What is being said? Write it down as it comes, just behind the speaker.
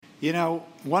You know,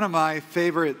 one of my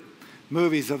favorite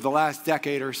movies of the last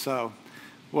decade or so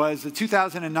was the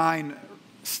 2009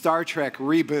 Star Trek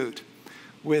reboot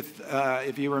with,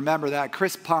 if you remember that,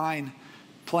 Chris Pine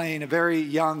playing a very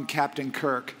young Captain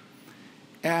Kirk.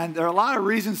 And there are a lot of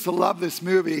reasons to love this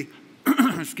movie,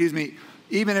 excuse me,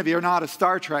 even if you're not a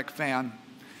Star Trek fan.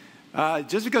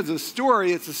 Just because of the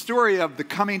story, it's a story of the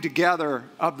coming together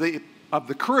of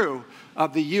the crew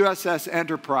of the USS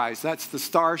Enterprise. That's the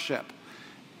starship.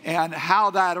 And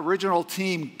how that original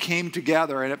team came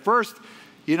together. And at first,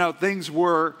 you know, things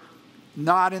were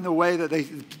not in the way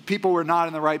that people were not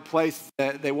in the right place.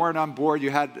 They weren't on board. You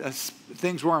had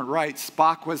things weren't right.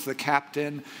 Spock was the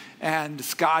captain, and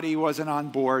Scotty wasn't on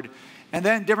board. And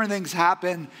then different things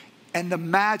happen, and the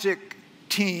magic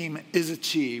team is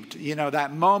achieved. You know,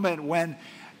 that moment when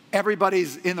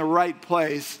everybody's in the right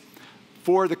place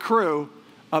for the crew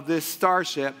of this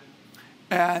starship.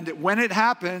 And when it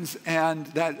happens and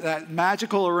that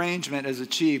magical arrangement is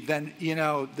achieved, then, you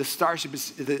know, the starship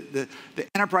is, the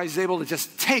Enterprise is able to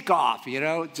just take off, you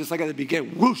know, just like at the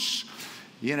beginning, whoosh,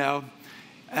 you know.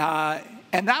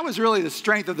 And that was really the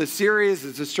strength of the series,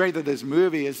 it's the strength of this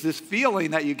movie, is this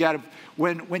feeling that you get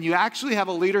when you actually have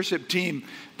a leadership team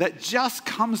that just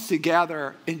comes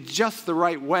together in just the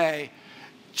right way,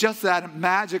 just that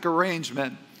magic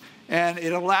arrangement. And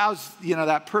it allows, you know,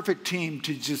 that perfect team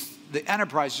to just, the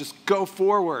Enterprise, just go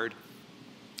forward.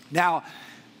 Now,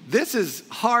 this is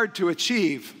hard to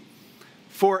achieve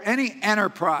for any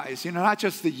enterprise, you know, not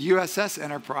just the USS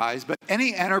Enterprise, but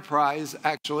any enterprise,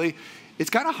 actually. It's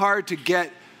kind of hard to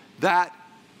get that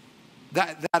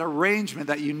arrangement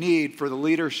that you need for the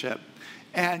leadership.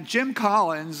 And Jim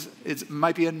Collins, it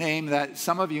might be a name that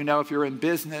some of you know if you're in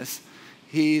business.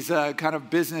 He's a kind of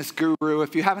business guru.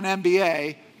 If you have an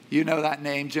MBA, you know that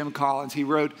name, Jim Collins. He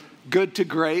wrote Good to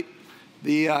Great.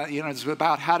 It's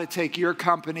about how to take your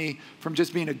company from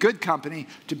just being a good company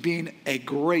to being a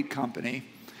great company.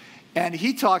 And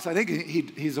he talks, I think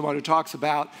he's the one who talks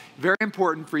about, very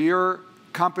important for your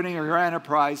company or your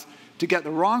enterprise to get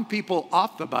the wrong people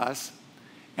off the bus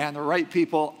and the right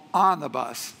people on the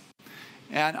bus.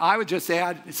 And I would just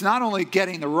add, it's not only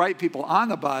getting the right people on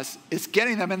the bus, it's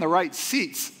getting them in the right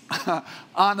seats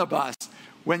on the bus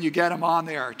when you get them on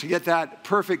there to get that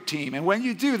perfect team. And when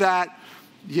you do that,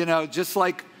 you know, just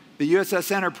like the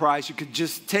USS Enterprise, you could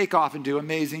just take off and do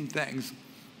amazing things.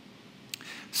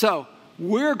 So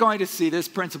we're going to see this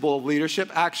principle of leadership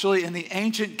actually in the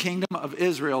ancient kingdom of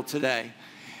Israel today.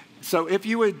 So if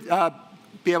you would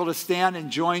be able to stand and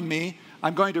join me,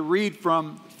 I'm going to read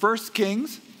from 1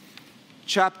 Kings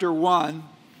chapter 1.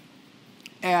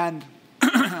 And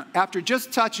after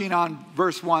just touching on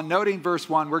verse 1, noting verse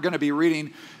 1, we're going to be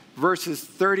reading verses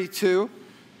 32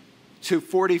 to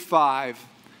 45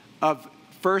 of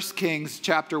 1 Kings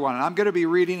chapter 1. And I'm going to be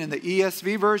reading in the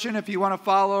ESV version if you want to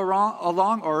follow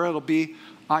along, or it'll be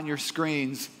on your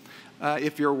screens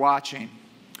if you're watching.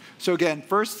 So again,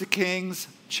 1 Kings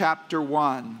chapter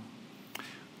 1.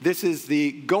 This is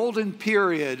the golden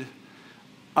period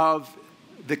of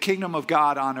the kingdom of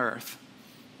God on earth.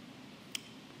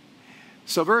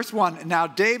 So verse 1, now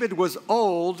David was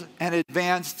old and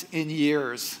advanced in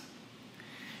years.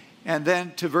 And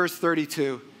then to verse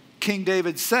 32, King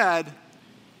David said,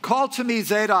 call to me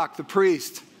Zadok the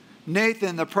priest,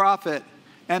 Nathan the prophet,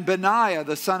 and Benaiah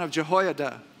the son of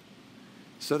Jehoiada.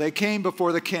 So they came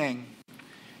before the king.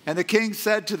 And the king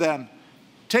said to them,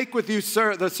 take with you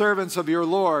the servants of your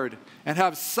Lord, and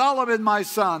have Solomon my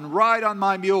son ride on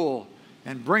my mule,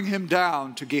 and bring him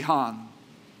down to Gihon.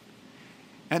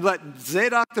 And let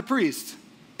Zadok the priest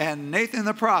and Nathan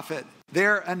the prophet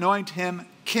there anoint him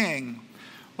king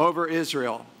over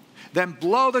Israel. Then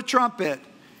blow the trumpet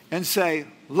and say,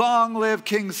 long live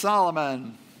King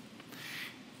Solomon.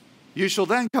 You shall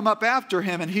then come up after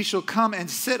him, and he shall come and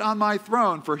sit on my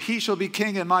throne, for he shall be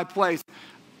king in my place.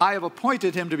 I have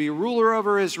appointed him to be ruler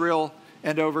over Israel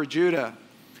and over Judah.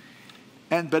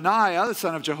 And Benaiah, the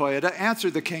son of Jehoiada,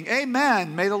 answered the king,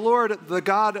 amen. May the Lord, the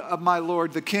God of my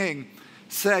Lord, the king,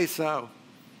 say so.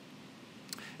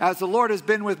 As the Lord has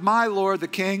been with my Lord, the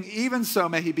king, even so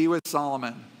may he be with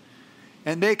Solomon,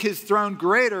 and make his throne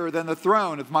greater than the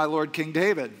throne of my Lord King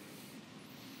David.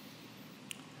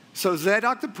 So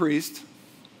Zadok the priest,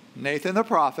 Nathan the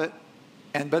prophet,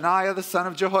 and Benaiah the son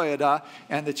of Jehoiada,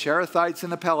 and the Cherethites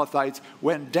and the Pelethites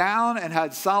went down and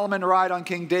had Solomon ride on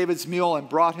King David's mule and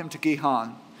brought him to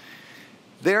Gihon.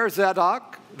 There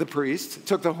Zadok the priest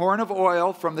took the horn of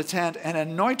oil from the tent and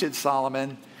anointed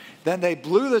Solomon. Then they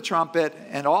blew the trumpet,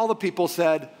 and all the people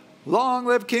said, long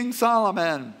live King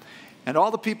Solomon. And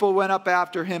all the people went up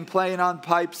after him, playing on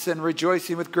pipes and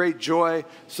rejoicing with great joy,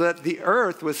 so that the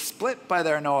earth was split by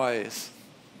their noise.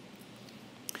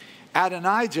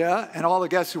 Adonijah and all the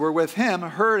guests who were with him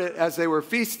heard it as they were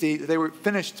feasting. They were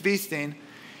finished feasting.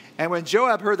 And when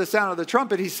Joab heard the sound of the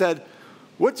trumpet, he said,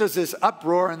 "What does this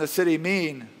uproar in the city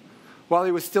mean?" While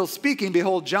he was still speaking,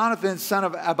 behold, Jonathan, son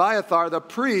of Abiathar, the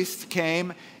priest,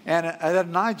 came, and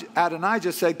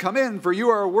Adonijah said, "Come in, for you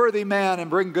are a worthy man, and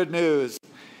bring good news."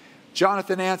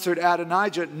 Jonathan answered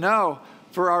Adonijah, "No,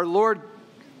 for our Lord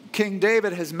King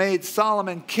David has made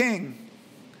Solomon king,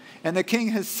 and the king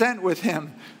has sent with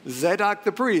him Zadok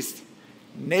the priest,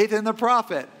 Nathan the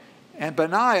prophet, and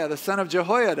Benaiah the son of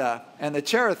Jehoiada, and the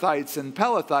Cherethites and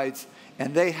Pelethites,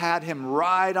 and they had him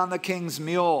ride on the king's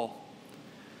mule.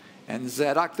 And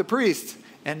Zadok the priest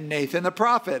and Nathan the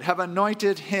prophet have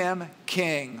anointed him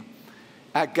king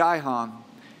at Gihon.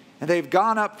 And they've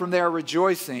gone up from there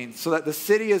rejoicing, so that the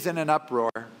city is in an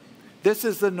uproar. This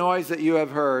is the noise that you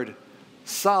have heard.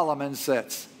 Solomon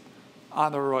sits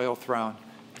on the royal throne."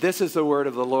 This is the word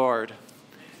of the Lord.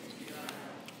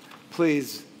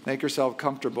 Please make yourself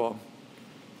comfortable.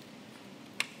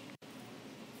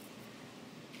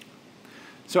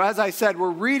 So as I said, we're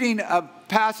reading a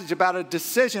passage about a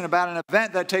decision, about an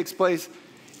event that takes place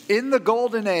in the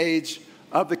golden age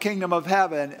of the kingdom of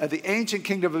heaven, of the ancient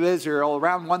kingdom of Israel,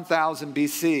 around 1000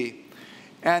 BC.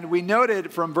 And we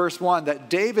noted from verse 1 that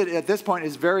David at this point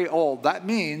is very old. That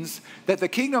means that the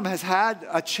kingdom has had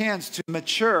a chance to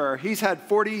mature. He's had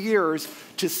 40 years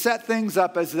to set things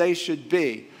up as they should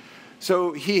be.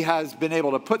 So he has been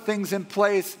able to put things in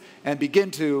place and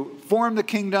begin to form the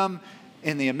kingdom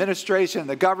in the administration,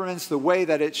 the governments, the way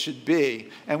that it should be.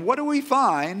 And what do we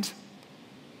find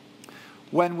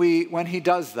when he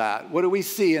does that? What do we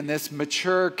see in this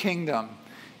mature kingdom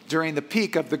during the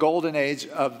peak of the golden age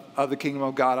of the kingdom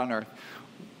of God on earth?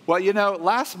 Well, you know,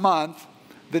 last month,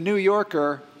 the New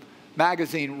Yorker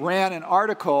magazine ran an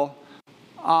article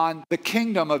on the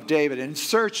kingdom of David, In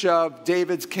Search of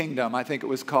David's Kingdom, I think it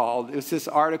was called. It was this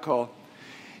article.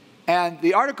 And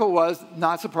the article was,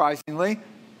 not surprisingly,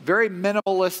 very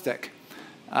minimalistic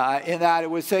in that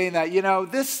it was saying that, you know,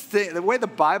 the way the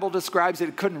Bible describes it,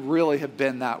 it couldn't really have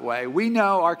been that way. We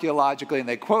know archaeologically, and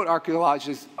they quote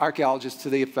archaeologists to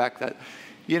the effect that,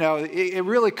 you know, it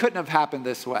really couldn't have happened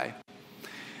this way.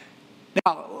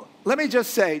 Now, let me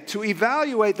just say, to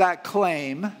evaluate that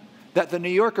claim that the New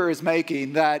Yorker is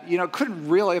making, that, you know, couldn't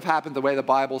really have happened the way the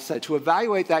Bible said, to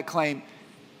evaluate that claim,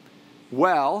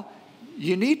 well,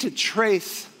 you need to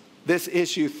trace this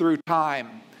issue through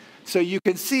time, so you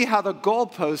can see how the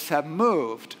goalposts have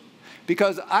moved.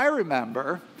 Because I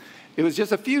remember, it was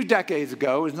just a few decades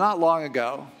ago, it was not long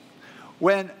ago,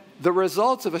 when the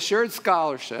results of assured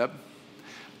scholarship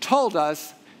told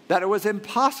us that it was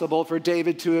impossible for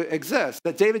David to exist,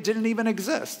 that David didn't even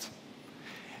exist.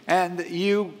 And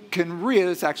you can read,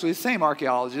 it's actually the same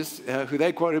archaeologists who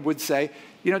they quoted would say,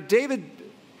 you know, David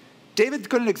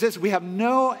couldn't exist. We have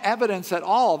no evidence at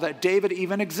all that David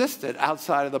even existed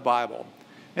outside of the Bible.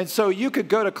 And so you could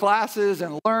go to classes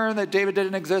and learn that David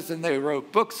didn't exist, and they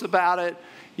wrote books about it,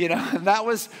 you know, and that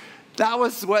was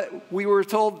what we were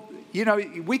told. You know,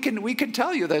 we can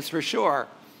tell you this for sure.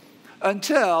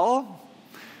 Until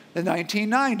the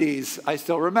 1990s, I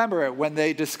still remember it, when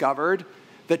they discovered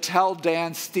the Tel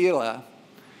Dan stela,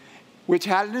 which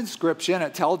had an inscription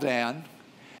at Tel Dan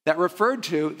that referred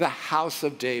to the house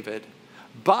of David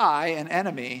by an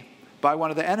enemy, by one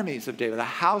of the enemies of David, the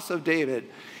house of David.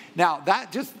 Now,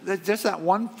 that just that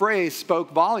one phrase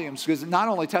spoke volumes, because it not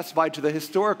only testified to the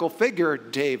historical figure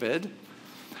David,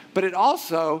 but it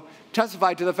also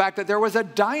testified to the fact that there was a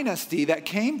dynasty that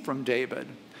came from David,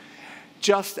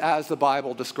 just as the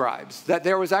Bible describes, that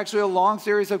there was actually a long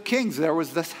series of kings. There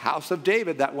was this house of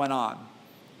David that went on.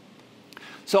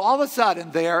 So all of a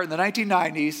sudden there in the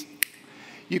 1990s,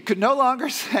 you could no longer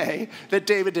say that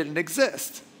David didn't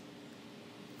exist.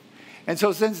 And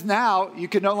so since now you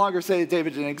can no longer say that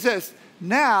David didn't exist,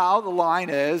 now the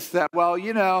line is that, well,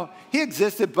 you know, he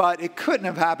existed, but it couldn't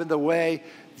have happened the way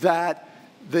that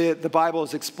the Bible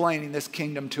is explaining this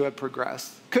kingdom to have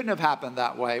progressed. Couldn't have happened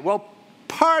that way. Well,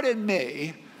 pardon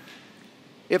me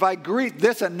if I greet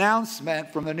this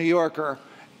announcement from the New Yorker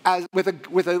as with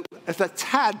a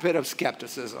tad bit of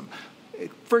skepticism.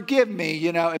 Forgive me,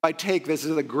 you know, if I take this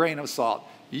as a grain of salt.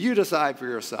 You decide for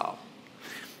yourself.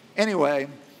 Anyway,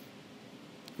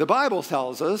 the Bible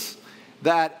tells us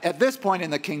that at this point in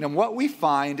the kingdom, what we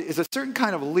find is a certain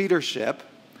kind of leadership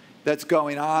that's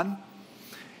going on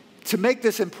to make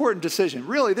this important decision.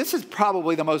 Really, this is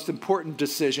probably the most important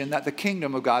decision that the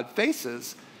kingdom of God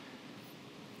faces,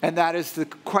 and that is the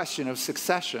question of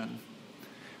succession.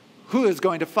 who is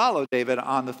going to follow David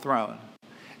on the throne.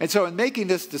 And so in making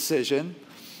this decision,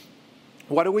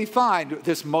 what do we find?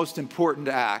 This most important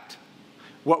act.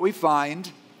 What we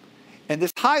find, and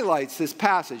this highlights this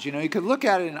passage. You could look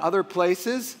at it in other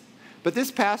places, but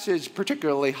this passage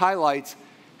particularly highlights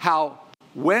how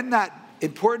when that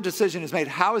important decision is made,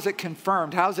 how is it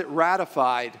confirmed? How is it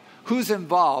ratified? Who's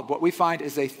involved? What we find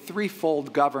is a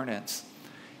threefold governance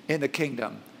in the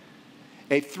kingdom.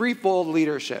 A threefold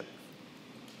leadership.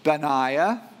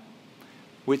 Benaiah,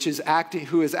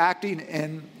 who is acting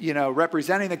in,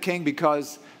 representing the king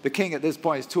because the king at this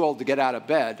point is too old to get out of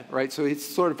bed, right? So he's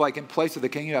sort of like in place of the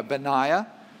king. You have Benaiah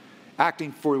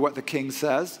acting for what the king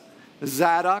says,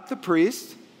 Zadok the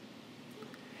priest,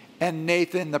 and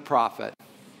Nathan the prophet.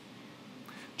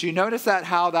 Do you notice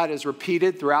how that is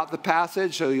repeated throughout the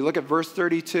passage? So you look at verse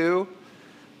 32,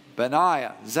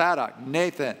 Benaiah, Zadok,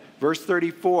 Nathan. Verse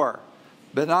 34,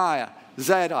 Benaiah,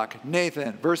 Zadok,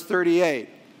 Nathan. Verse 38.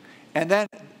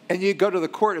 And you go to the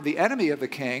court of the enemy of the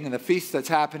king and the feast that's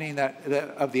happening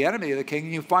of the enemy of the king,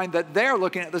 and you find that they're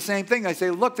looking at the same thing. They say,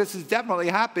 look, this is definitely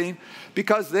happening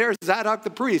because there's Zadok the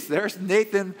priest, there's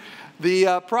Nathan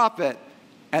the prophet,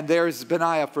 and there's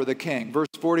Benaiah for the king. Verse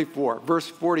 44, verse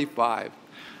 45.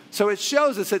 So it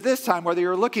shows us at this time, whether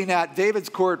you're looking at David's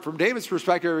court from David's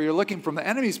perspective or you're looking from the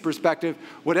enemy's perspective,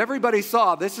 what everybody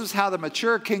saw, this is how the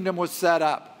mature kingdom was set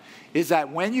up, is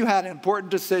that when you had an important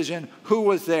decision, who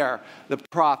was there? The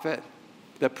prophet,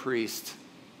 the priest,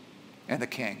 and the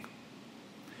king.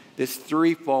 This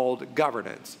threefold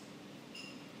governance.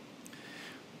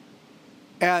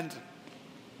 And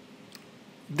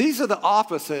these are the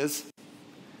offices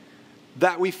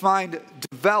that we find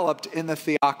developed in the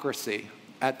theocracy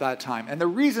at that time. And the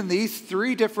reason these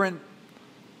three different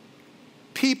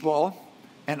people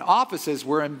and offices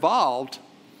were involved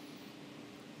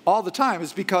all the time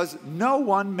is because no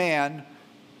one man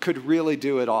could really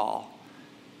do it all.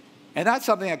 And that's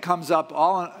something that comes up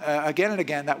again and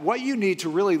again, that what you need to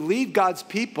really lead God's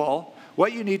people,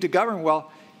 what you need to govern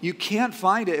well, you can't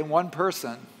find it in one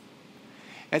person.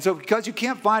 And so because you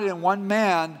can't find it in one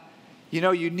man,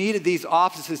 you needed these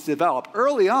offices to develop.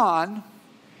 Early on,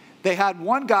 they had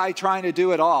one guy trying to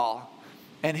do it all,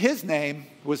 and his name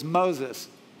was Moses.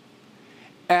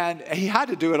 And he had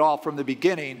to do it all from the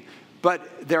beginning.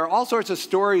 But there are all sorts of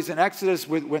stories in Exodus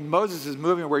when Moses is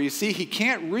moving where you see he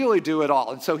can't really do it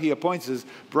all. And so he appoints his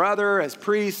brother as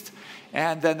priest.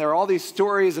 And then there are all these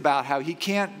stories about how he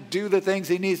can't do the things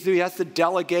he needs to do. He has to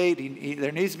delegate.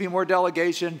 There needs to be more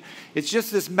delegation. It's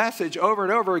just this message over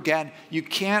and over again. You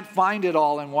can't find it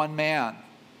all in one man.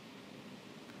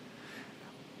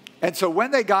 And so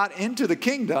when they got into the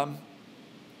kingdom,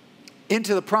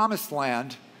 into the promised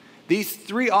land, these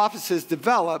three offices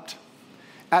developed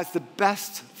as the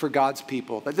best for God's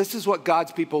people. That this is what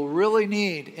God's people really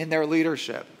need in their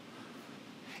leadership.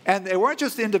 And they weren't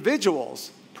just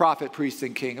individuals, prophet, priest,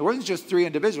 and king. It wasn't just three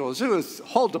individuals. It was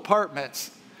whole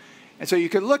departments. And so you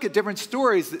could look at different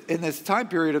stories in this time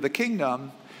period of the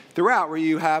kingdom throughout where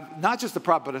you have not just the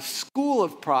prophet, but a school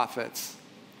of prophets.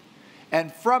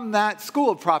 And from that school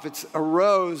of prophets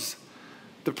arose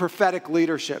the prophetic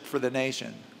leadership for the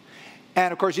nation.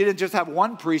 And of course, you didn't just have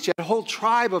one priest, you had a whole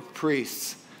tribe of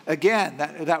priests. Again,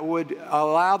 that would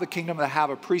allow the kingdom to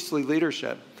have a priestly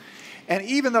leadership. And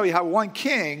even though you have one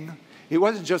king, it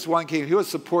wasn't just one king, he was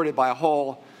supported by a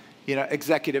whole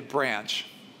executive branch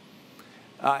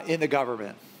in the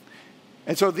government.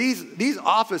 And so these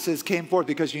offices came forth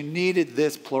because you needed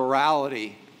this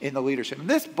plurality in the leadership. And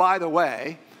this, by the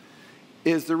way,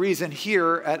 is the reason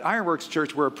here at Ironworks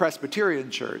Church we're a Presbyterian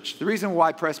church. The reason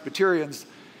why Presbyterians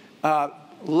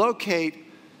locate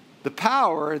the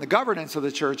power and the governance of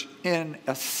the church in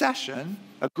a session,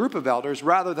 a group of elders,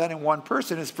 rather than in one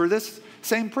person is for this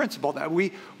same principle that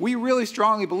we really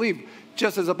strongly believe,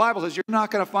 just as the Bible says, you're not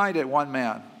going to find it in one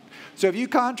man. So if you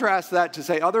contrast that to,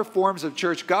 say, other forms of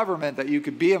church government that you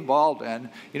could be involved in,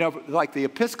 like the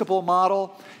Episcopal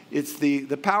model, it's the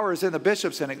power is in the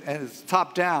bishops and it's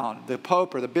top down, the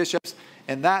Pope or the bishops,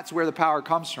 and that's where the power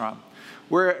comes from.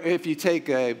 Where if you take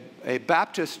a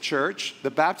Baptist church, the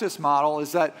Baptist model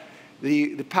is that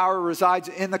the power resides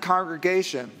in the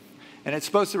congregation. And it's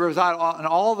supposed to reside on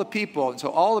all the people. And so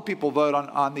all the people vote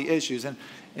on the issues. And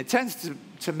it tends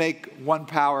to make one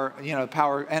power,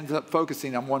 power ends up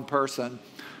focusing on one person.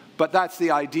 But that's the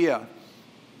idea.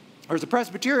 Whereas the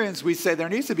Presbyterians, we say there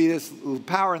needs to be this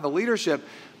power in the leadership,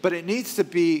 but it needs to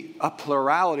be a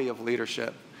plurality of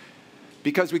leadership.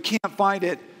 Because we can't find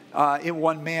it in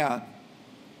one man.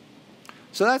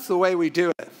 So that's the way we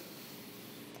do it.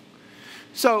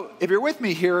 So if you're with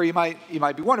me here, you might be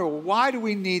wondering, well, why do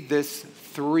we need this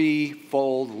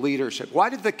threefold leadership? Why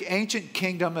did the ancient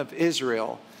kingdom of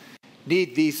Israel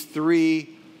need these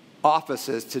three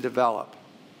offices to develop?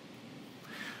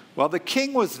 Well, the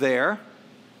king was there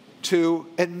to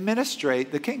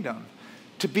administrate the kingdom,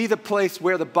 to be the place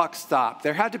where the buck stopped.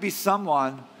 There had to be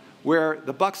someone where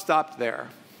the buck stopped there.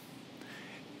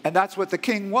 And that's what the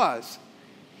king was.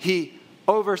 He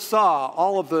oversaw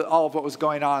all of what was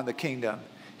going on in the kingdom.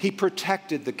 He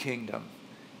protected the kingdom.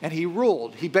 And he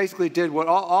ruled. He basically did what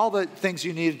all the things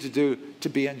you needed to do to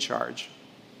be in charge.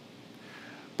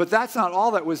 But that's not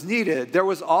all that was needed. There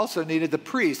was also needed the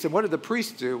priest. And what did the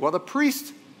priest do? Well, the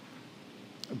priest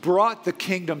brought the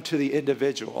kingdom to the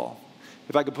individual,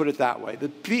 if I could put it that way.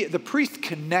 The priest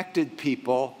connected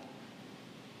people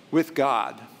with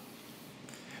God.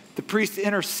 The priest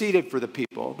interceded for the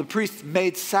people. The priest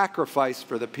made sacrifice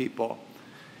for the people.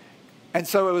 And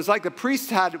so it was like the priest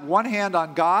had one hand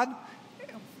on God,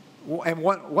 and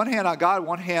one hand on God,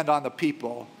 one hand on the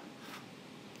people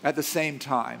at the same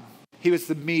time. He was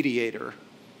the mediator,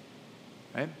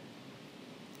 right?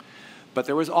 But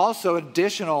there was also an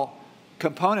additional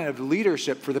component of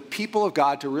leadership for the people of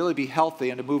God to really be healthy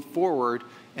and to move forward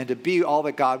and to be all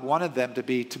that God wanted them to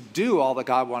be, to do all that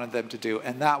God wanted them to do.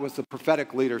 And that was the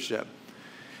prophetic leadership.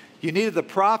 You needed the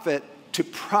prophet to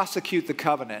prosecute the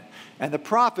covenant. And the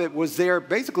prophet was there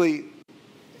basically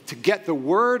to get the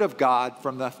word of God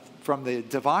from the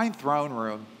divine throne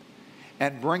room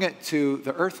and bring it to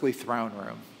the earthly throne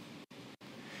room.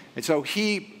 And so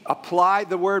he applied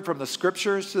the word from the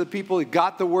scriptures to the people. He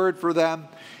got the word for them.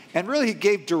 And really he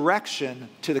gave direction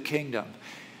to the kingdom.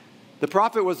 The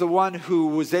prophet was the one who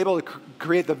was able to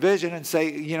create the vision and say,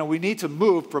 we need to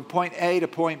move from point A to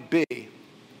point B.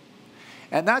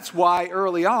 And that's why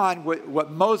early on,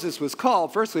 what Moses was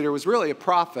called, first leader, was really a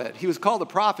prophet. He was called a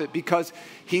prophet because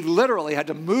he literally had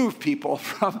to move people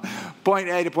from point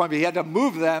A to point B. He had to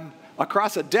move them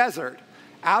across a desert,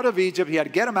 out of Egypt. He had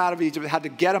to get them out of Egypt. He had to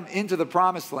get them into the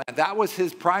promised land. That was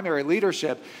his primary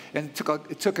leadership. And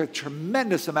it took a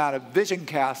tremendous amount of vision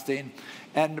casting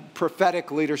and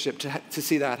prophetic leadership to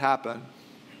see that happen.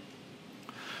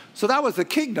 So that was the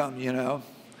kingdom,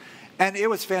 And it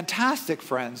was fantastic,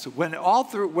 friends, when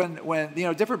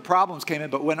different problems came in,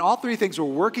 but when all three things were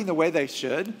working the way they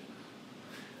should,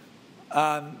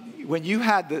 when you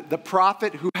had the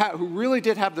prophet who really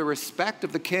did have the respect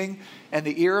of the king and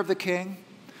the ear of the king,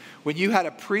 when you had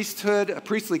a priesthood, a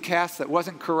priestly caste that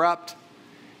wasn't corrupt,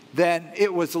 then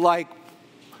it was like,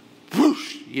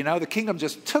 whoosh, the kingdom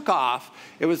just took off.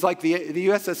 It was like the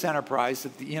USS Enterprise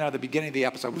at the beginning of the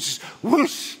episode, which is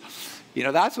whoosh.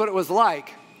 That's what it was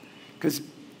like, because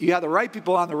you had the right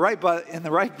people on the right in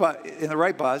the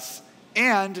right bus,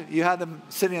 and you had them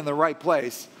sitting in the right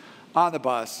place on the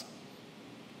bus,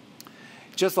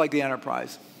 just like the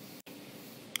Enterprise.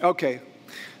 Okay,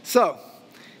 so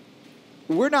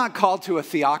we're not called to a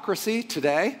theocracy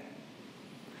today.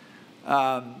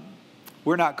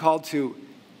 We're not called to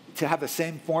have the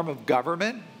same form of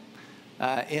government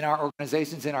in our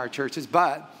organizations, in our churches,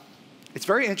 but it's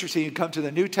very interesting. You come to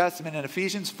the New Testament in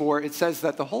Ephesians 4, it says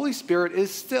that the Holy Spirit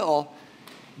is still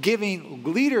giving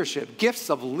leadership, gifts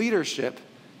of leadership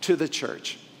to the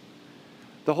church.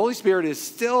 The Holy Spirit is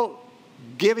still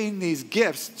giving these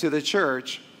gifts to the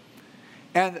church,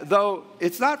 and though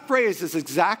it's not phrased as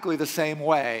exactly the same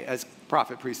way as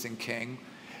prophet, priest, and king,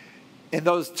 in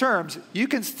those terms, you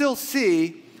can still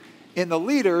see in the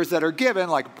leaders that are given,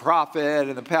 like prophet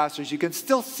and the pastors, you can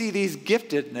still see these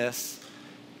gifts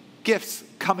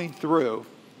coming through.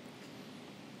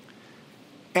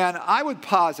 And I would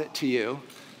posit to you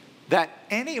that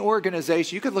any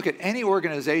organization, you could look at any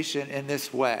organization in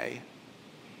this way,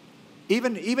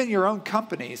 even your own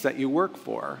companies that you work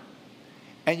for,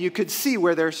 and you could see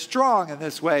where they're strong in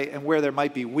this way and where they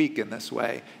might be weak in this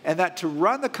way. And that to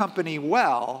run the company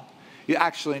well, you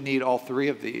actually need all three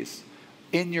of these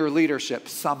in your leadership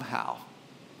somehow.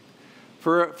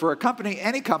 For a company,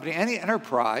 any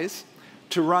enterprise,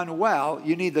 to run well,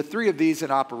 you need the three of these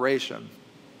in operation.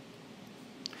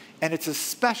 And it's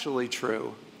especially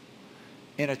true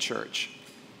in a church.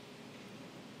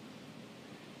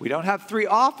 We don't have three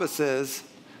offices,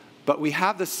 but we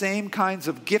have the same kinds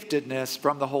of giftedness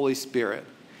from the Holy Spirit.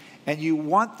 And you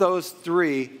want those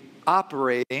three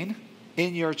operating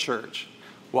in your church.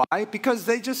 Why? Because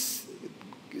they just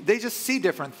see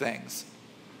different things.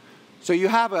 So you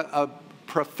have a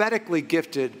prophetically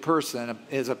gifted person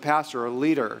as a pastor or a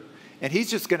leader, and he's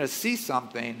just going to see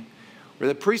something, or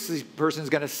the priestly person is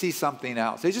going to see something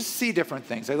else. They just see different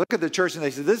things. They look at the church and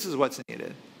they say, this is what's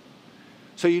needed.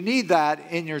 So you need that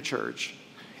in your church.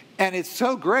 And it's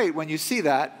so great when you see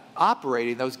that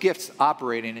operating, those gifts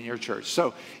operating in your church.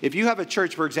 So if you have a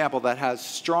church, for example, that has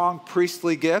strong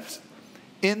priestly gifts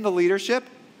in the leadership,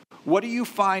 what do you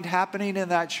find happening in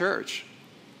that church?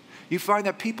 You find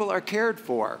that people are cared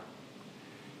for.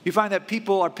 You find that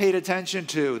people are paid attention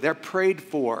to. They're prayed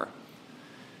for.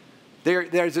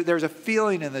 There's a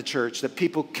feeling in the church that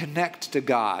people connect to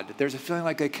God. There's a feeling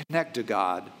like they connect to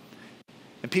God.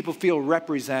 And people feel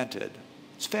represented.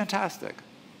 It's fantastic.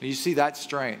 You see that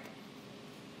strength.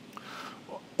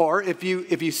 Or if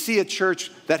you see a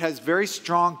church that has very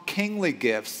strong kingly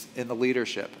gifts in the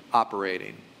leadership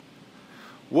operating,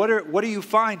 what do you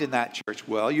find in that church?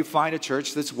 Well, you find a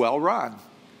church that's well run.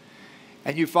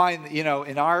 And you find,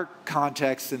 in our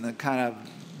context, in the kind of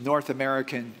North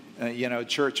American,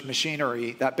 church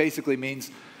machinery, that basically means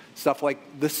stuff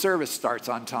like the service starts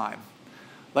on time.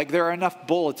 Like there are enough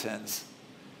bulletins,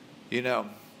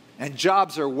 and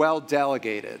jobs are well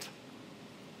delegated.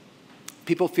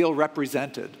 People feel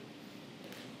represented.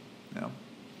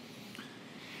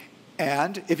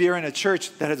 And if you're in a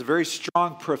church that has a very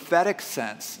strong prophetic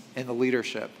sense in the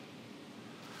leadership,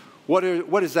 what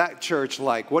is that church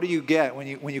like? What do you get when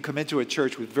you come into a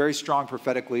church with very strong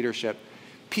prophetic leadership?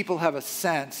 People have a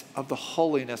sense of the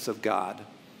holiness of God.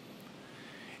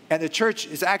 And the church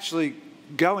is actually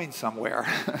going somewhere.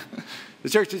 The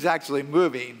church is actually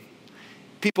moving.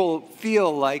 People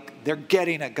feel like they're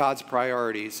getting at God's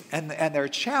priorities, and they're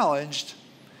challenged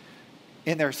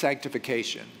in their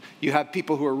sanctification. You have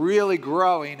people who are really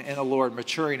growing in the Lord,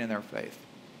 maturing in their faith.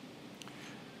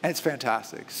 And it's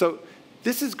fantastic. So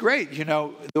this is great,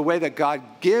 the way that God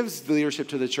gives the leadership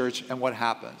to the church and what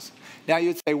happens. Now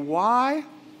you'd say, why?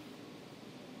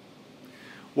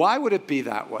 Why would it be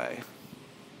that way?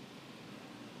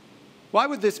 Why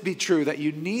would this be true, that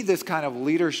you need this kind of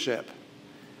leadership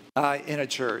in a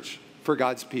church for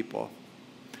God's people?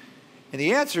 And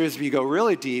the answer is, if you go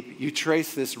really deep, you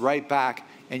trace this right back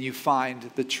and you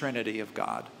find the Trinity of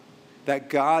God, that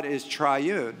God is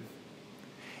triune.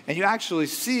 And you actually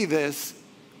see this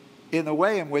in the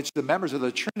way in which the members of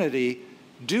the Trinity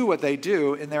do what they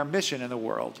do in their mission in the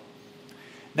world.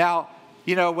 Now,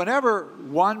 whenever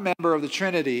one member of the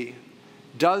Trinity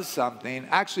does something,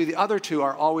 actually the other two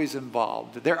are always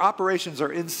involved. Their operations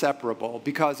are inseparable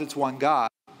because it's one God.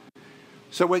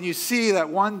 So when you see that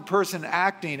one person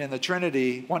acting in the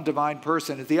Trinity, one divine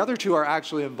person, the other two are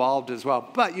actually involved as well.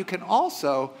 But you can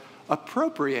also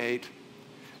appropriate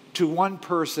to one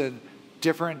person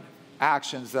different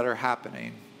actions that are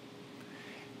happening.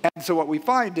 And so what we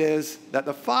find is that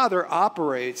the Father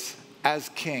operates as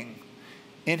king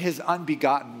in his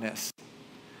unbegottenness.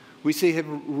 We see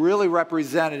him really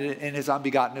represented in his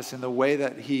unbegottenness in the way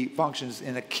that he functions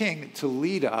in a king to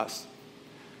lead us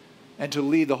and to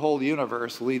lead the whole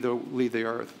universe, lead the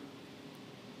earth.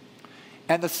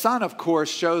 And the Son, of course,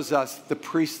 shows us the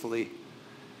priestly,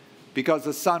 because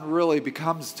the Son really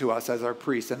becomes to us as our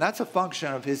priest. And that's a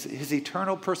function of his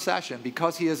eternal procession.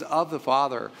 Because he is of the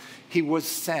Father, he was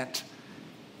sent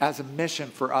as a mission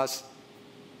for us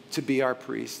to be our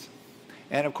priest.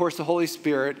 And of course, the Holy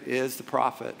Spirit is the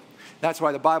prophet. That's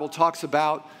why the Bible talks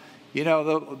about,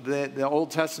 the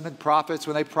Old Testament prophets,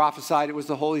 when they prophesied, it was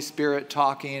the Holy Spirit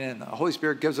talking, and the Holy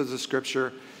Spirit gives us the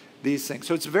scripture, these things.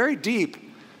 So it's very deep,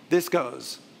 this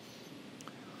goes.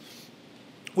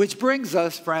 Which brings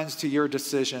us, friends, to your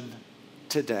decision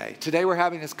today. Today we're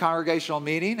having this congregational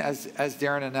meeting, as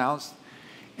Darren announced,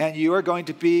 and you are going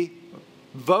to be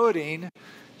voting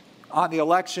on the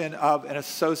election of an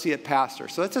associate pastor.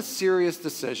 So that's a serious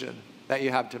decision that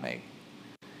you have to make.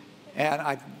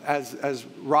 And as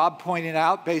Rob pointed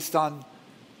out, based on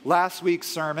last week's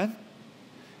sermon,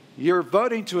 you're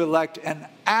voting to elect an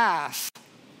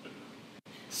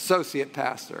associate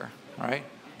pastor, right?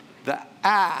 The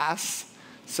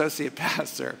associate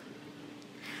pastor.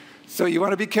 So you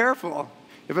want to be careful.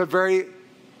 You have a very,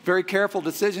 very careful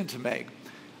decision to make.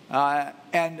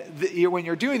 When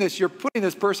you're doing this, you're putting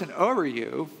this person over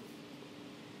you.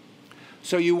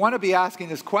 So you want to be asking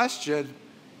this question,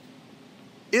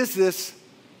 is this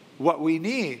what we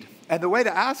need? And the way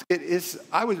to ask it is,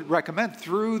 I would recommend,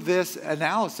 through this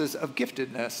analysis of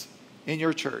giftedness in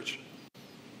your church.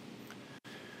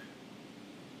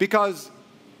 Because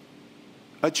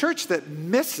a church that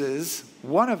misses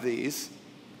one of these,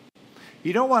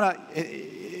 you don't want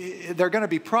to, there are going to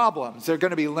be problems, there are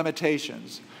going to be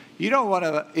limitations. You don't want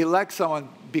to elect someone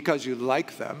because you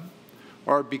like them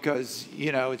or because,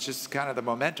 it's just kind of the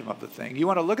momentum of the thing. You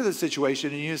want to look at the situation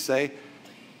and you say,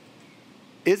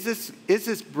 is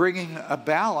this bringing a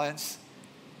balance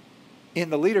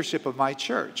in the leadership of my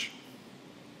church?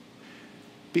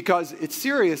 Because it's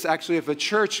serious, actually, if a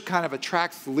church kind of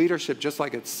attracts leadership just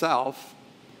like itself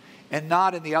and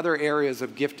not in the other areas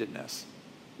of giftedness.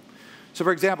 So,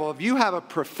 for example, if you have a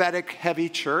prophetic heavy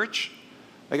church,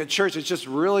 like a church that's just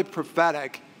really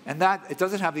prophetic, and that it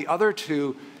doesn't have the other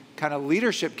two kind of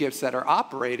leadership gifts that are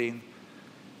operating,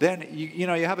 then you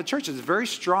have a church that's very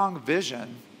strong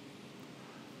vision,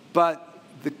 but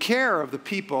the care of the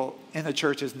people in the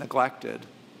church is neglected.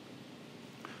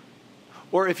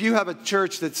 Or if you have a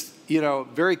church that's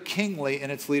very kingly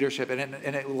in its leadership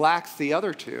and it lacks the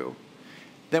other two,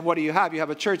 then what do you have? You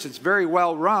have a church that's very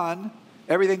well run,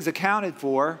 everything's accounted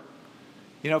for,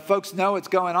 folks know what's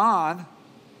going on,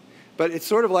 but it's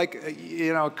sort of like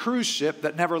a cruise ship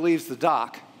that never leaves the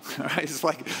dock. Right? It's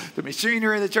like the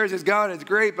machinery in the church is going, it's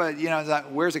great, but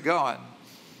where's it going?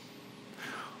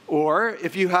 Or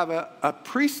if you have a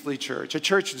priestly church, a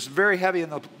church that's very heavy in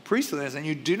the priestliness, and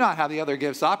you do not have the other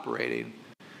gifts operating,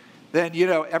 then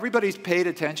everybody's paid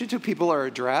attention to, people are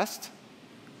addressed,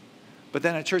 but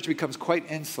then a church becomes quite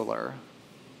insular.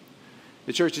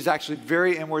 The church is actually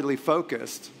very inwardly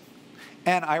focused,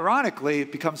 and ironically,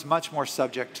 it becomes much more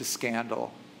subject to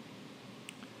scandal.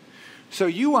 So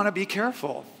you want to be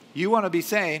careful. You want to be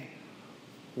saying,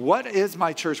 what is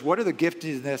my church? What are the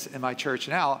giftedness in my church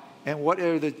now? And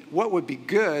what would be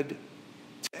good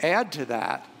to add to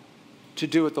that to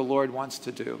do what the Lord wants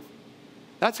to do?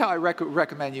 That's how I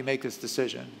recommend you make this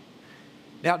decision.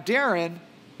 Now, Darren,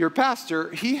 your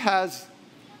pastor, he has,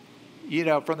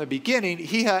 from the beginning,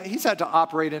 he's had to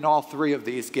operate in all three of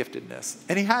these giftedness.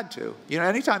 And he had to.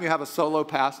 Anytime you have a solo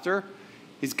pastor,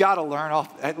 he's got to learn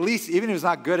at least, even if he's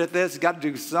not good at this, he's got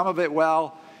to do some of it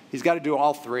well. He's got to do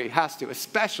all three. Has to,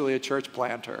 especially a church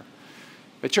planter.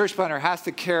 A church planter has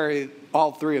to carry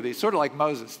all three of these, sort of like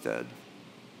Moses did.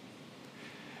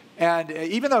 And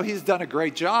even though he's done a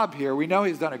great job here, we know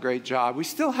he's done a great job, we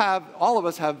still have, all of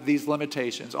us have these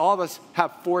limitations. All of us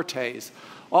have fortes.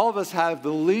 All of us have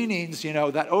the leanings,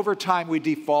 that over time we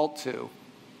default to.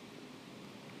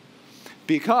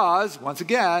 Because, once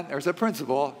again, there's a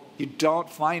principle. You don't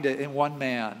find it in one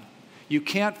man. You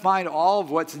can't find all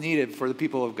of what's needed for the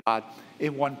people of God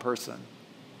in one person.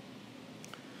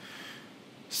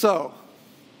 So,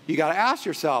 you got to ask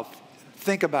yourself,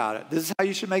 think about it. This is how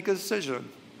you should make a decision.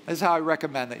 This is how I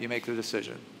recommend that you make the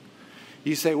decision.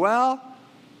 You say, well,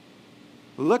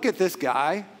 look at this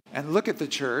guy and look at the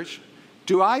church.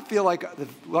 Do I feel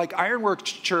like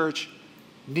Ironworks Church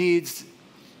needs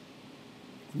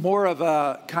more of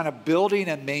a kind of building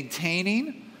and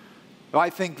maintaining? I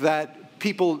think that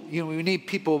people, we need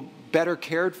people better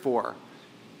cared for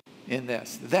in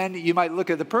this. Then you might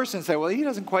look at the person and say, well, he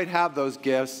doesn't quite have those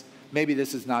gifts. Maybe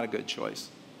this is not a good choice.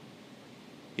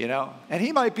 And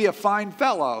he might be a fine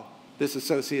fellow, this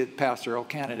associate pastoral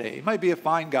candidate. He might be a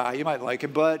fine guy. You might like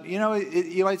him. But,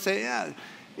 you might say, yeah,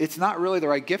 it's not really the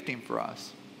right gifting for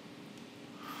us.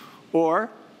 Or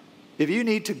if you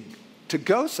need to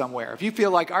go somewhere, if you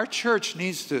feel like our church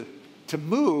needs to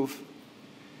move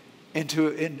and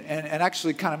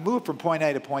actually kind of move from point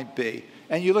A to point B,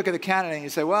 and you look at the candidate and you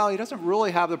say, well, he doesn't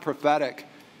really have the prophetic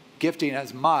gifting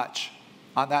as much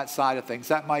on that side of things,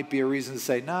 that might be a reason to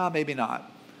say, no, maybe not.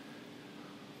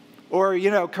 Or,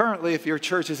 currently if your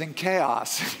church is in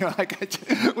chaos,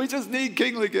 we just need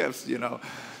kingly gifts,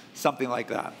 something like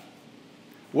that.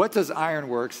 What does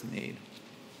Ironworks need?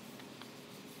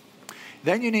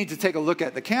 Then you need to take a look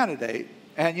at the candidate.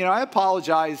 And, I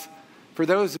apologize for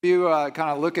those of you kind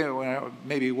of looking,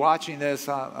 maybe watching this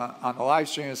on the live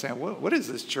stream and saying, what is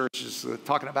this church just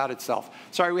talking about itself?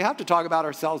 Sorry, we have to talk about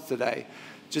ourselves today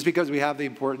just because we have the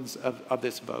importance of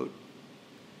this vote.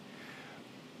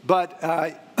 But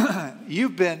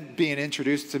you've been being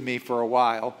introduced to me for a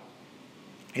while.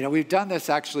 We've done this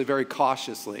actually very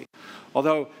cautiously.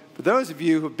 Although, for those of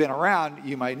you who've been around,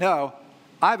 you might know,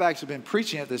 I've actually been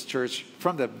preaching at this church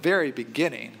from the very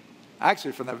beginning.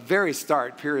 Actually, from the very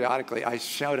start, periodically, I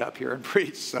showed up here and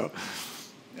preached. So,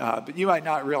 but you might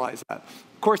not realize that.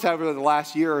 Of course, over the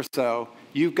last year or so,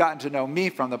 you've gotten to know me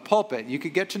from the pulpit. You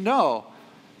could get to know.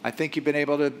 I think you've been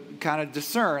able to kind of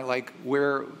discern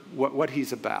what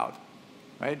he's about,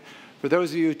 right? For those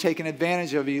of you who've taken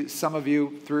advantage of some of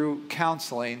you through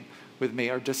counseling with me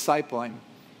or discipling,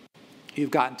 you've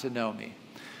gotten to know me.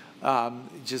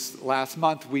 Just last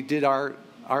month, we did our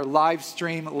live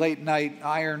stream late night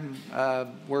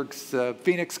Ironworks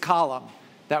Phoenix column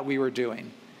that we were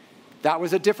doing. That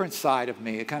was a different side of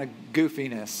me, a kind of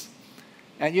goofiness.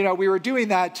 And, we were doing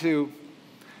that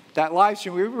that live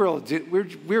stream,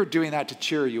 we were doing that to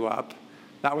cheer you up.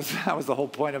 That was the whole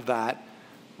point of that,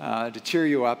 to cheer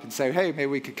you up and say, hey, maybe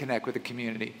we could connect with the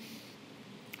community.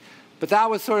 But that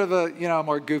was sort of a,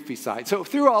 more goofy side. So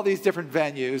through all these different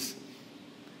venues,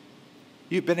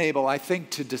 you've been able, I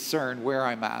think, to discern where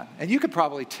I'm at. And you could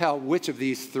probably tell which of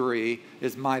these three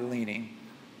is my leaning,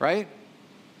 right?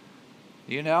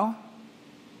 You know?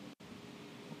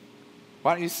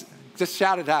 Why don't you just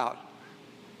shout it out?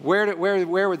 Where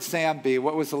would Sam be?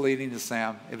 What was the leaning to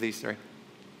Sam of these three?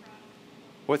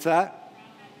 What's that?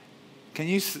 Can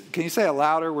you say it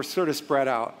louder? We're sort of spread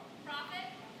out.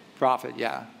 Prophet,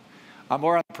 yeah. I'm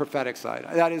more on the prophetic side.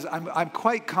 That is, I'm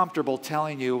quite comfortable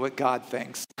telling you what God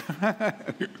thinks.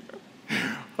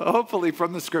 Hopefully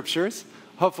from the scriptures.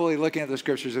 Hopefully looking at the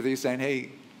scriptures with you saying,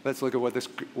 hey, let's look at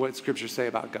what scriptures say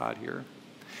about God here.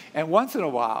 And once in a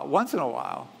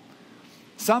while,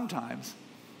 sometimes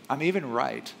I'm even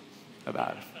right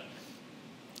about it.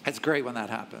 It's great when that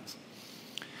happens.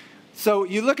 So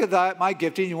you look at that, my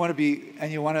gifting, you want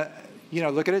to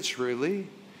look at it shrewdly.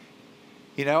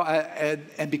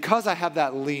 And because I have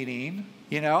that leaning,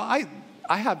 I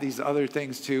have these other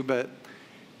things too, but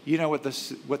what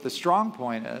the strong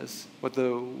point is, what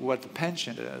the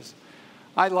penchant is.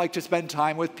 I like to spend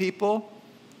time with people.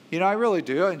 I really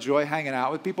do. I enjoy hanging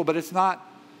out with people, but it's not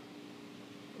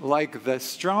like the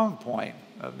strong point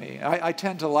of me. I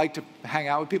tend to like to hang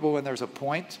out with people when there's a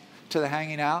point to the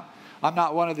hanging out. I'm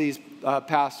not one of these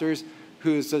pastors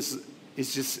who's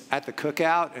just at the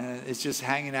cookout and is just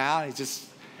hanging out. He's just,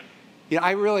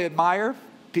 I really admire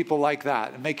people like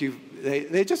that and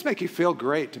they just make you feel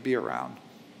great to be around.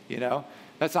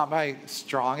 That's not my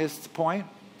strongest point.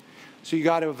 So you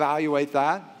got to evaluate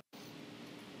that.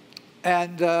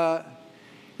 And, I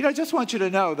just want you to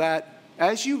know that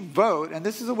as you vote, and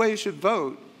this is the way you should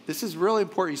vote, this is really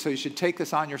important, so you should take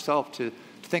this on yourself to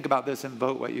think about this and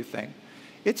vote what you think.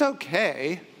 It's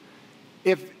okay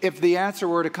if the answer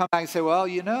were to come back and say, well,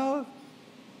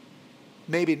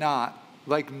 maybe not.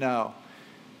 Like, no.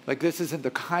 Like, this isn't the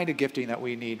kind of gifting that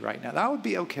we need right now. That would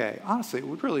be okay. Honestly, it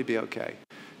would really be okay.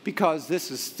 Because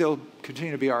this is still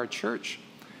continuing to be our church.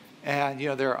 And,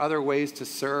 there are other ways to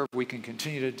serve. We can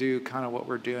continue to do kind of what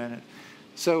we're doing.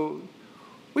 So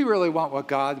we really want what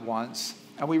God wants.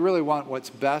 And we really want what's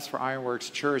best for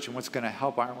Ironworks Church and what's going to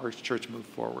help Ironworks Church move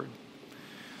forward.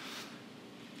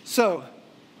 So,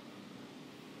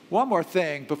 one more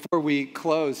thing before we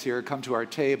close here, come to our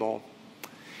table.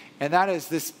 And that is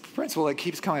this principle that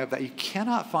keeps coming up, that you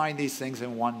cannot find these things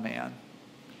in one man.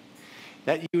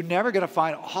 That you're never going to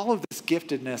find all of this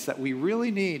giftedness that we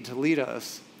really need to lead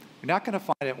us. You're not going to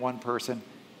find it in one person.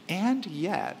 And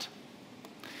yet,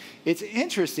 it's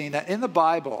interesting that in the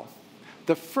Bible,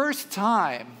 the first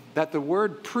time that the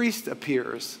word priest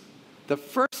appears, the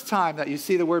first time that you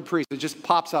see the word priest, it just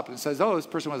pops up and says, oh, this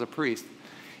person was a priest.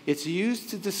 It's used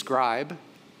to describe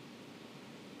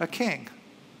a king.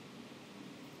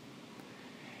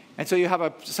 And so you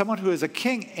have someone who is a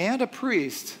king and a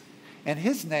priest, and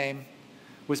his name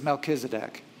was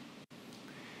Melchizedek.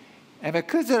 And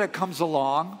Melchizedek comes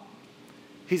along.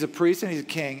 He's a priest and he's a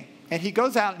king. And he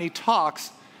goes out and he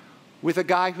talks with a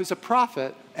guy who's a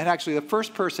prophet, and actually the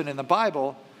first person in the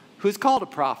Bible who's called a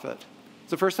prophet.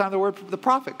 It's the first time the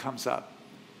prophet comes up.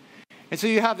 And so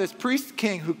you have this priest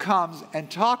king who comes and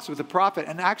talks with the prophet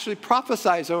and actually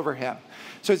prophesies over him.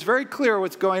 So it's very clear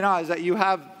what's going on is that you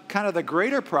have kind of the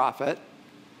greater prophet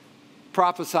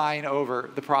prophesying over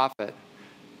the prophet.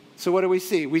 So what do we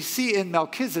see? We see in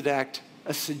Melchizedek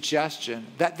a suggestion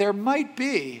that there may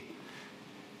be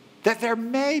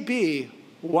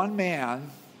one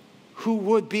man who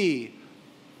would be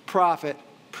prophet,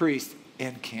 priest,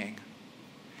 and king.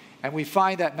 And we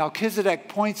find that Melchizedek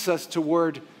points us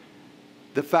toward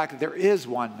the fact that there is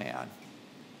one man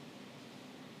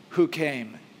who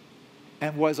came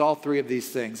and was all three of these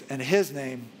things. And his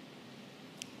name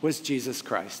was Jesus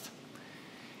Christ.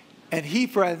 And he,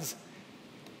 friends,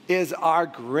 is our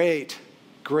great,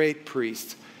 great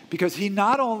priest. Because he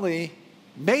not only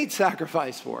made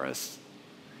sacrifice for us,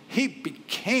 he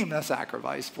became the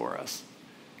sacrifice for us.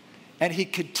 And he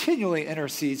continually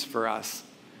intercedes for us.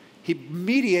 He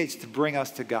mediates to bring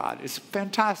us to God. It's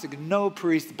fantastic. No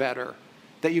priest better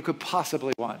that you could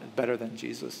possibly want better than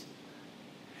Jesus.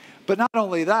 But not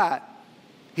only that,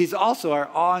 he's also our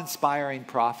awe-inspiring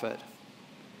prophet.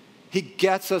 He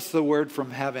gets us the word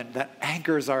from heaven that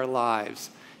anchors our lives.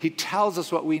 He tells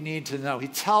us what we need to know. He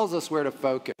tells us where to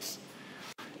focus.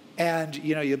 And,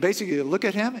 you basically look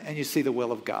at him and you see the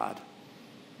will of God.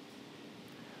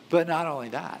 But not only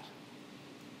that,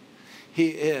 he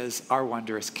is our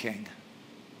wondrous king.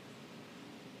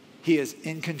 He is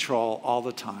in control all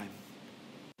the time.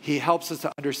 He helps us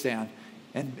to understand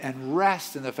and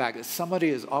rest in the fact that somebody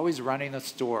is always running the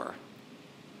store.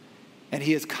 And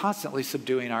he is constantly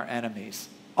subduing our enemies.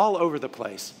 all over the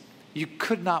place. You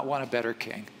could not want a better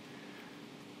king.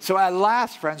 So at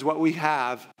last, friends, what we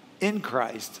have in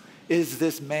Christ is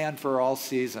this man for all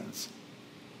seasons.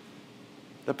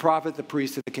 The prophet, the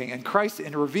priest, and the king. And Christ,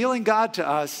 in revealing God to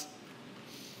us,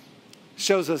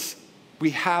 shows us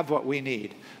we have what we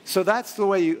need. So that's the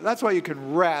way that's why you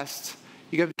can rest.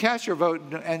 You can cast your vote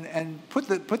and put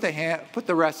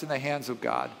the rest in the hands of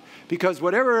God. Because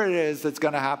whatever it is that's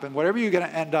going to happen, whatever you're going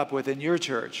to end up with in your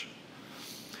church,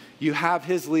 you have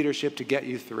his leadership to get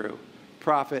you through.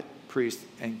 Prophet, priest,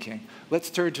 and king. Let's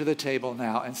turn to the table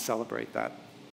now and celebrate that.